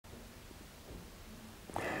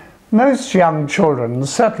Most young children,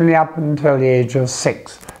 certainly up until the age of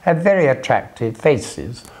 6, have very attractive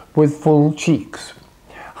faces with full cheeks.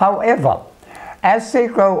 However, as they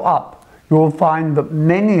grow up, you will find that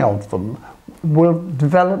many of them will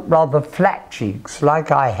develop rather flat cheeks, like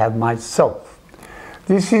I have myself.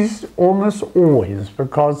 This is almost always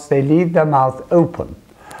because they leave their mouth open.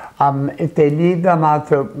 If they leave their mouth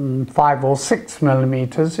open 5 or 6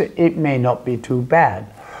 millimeters, it may not be too bad.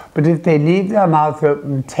 But if they leave their mouth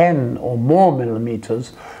open 10 or more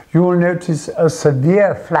millimeters, you will notice a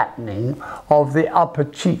severe flattening of the upper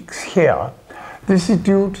cheeks here. This is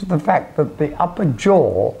due to the fact that the upper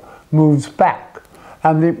jaw moves back,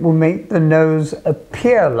 and it will make the nose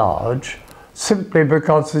appear large simply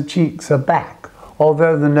because the cheeks are back,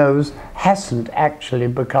 although the nose hasn't actually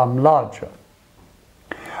become larger.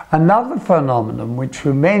 Another phenomenon which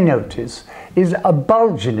you may notice is a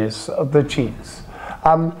bulginess of the cheeks.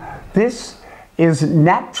 This is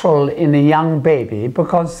natural in a young baby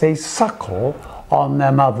because they suckle on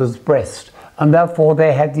their mother's breast, and therefore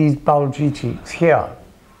they have these bulgy cheeks here.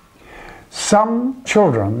 Some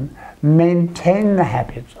children maintain the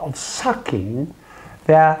habit of sucking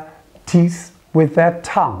their teeth with their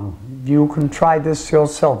tongue. You can try this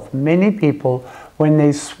yourself. Many people, when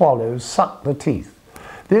they swallow, suck the teeth.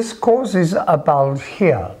 This causes a bulge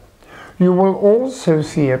here. You will also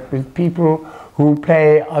see it with people who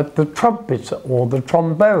play the trumpet or the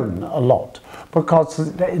trombone a lot,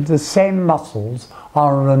 because the same muscles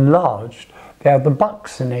are enlarged. They are the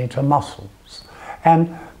buccinator muscles.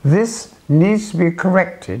 And this needs to be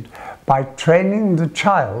corrected by training the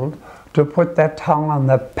child to put their tongue on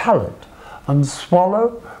their palate and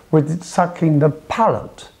swallow with it sucking the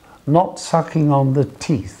palate, not sucking on the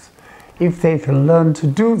teeth. If they can learn to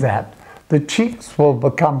do that, the cheeks will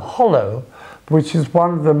become hollow, which is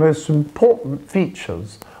one of the most important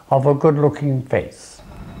features of a good-looking face.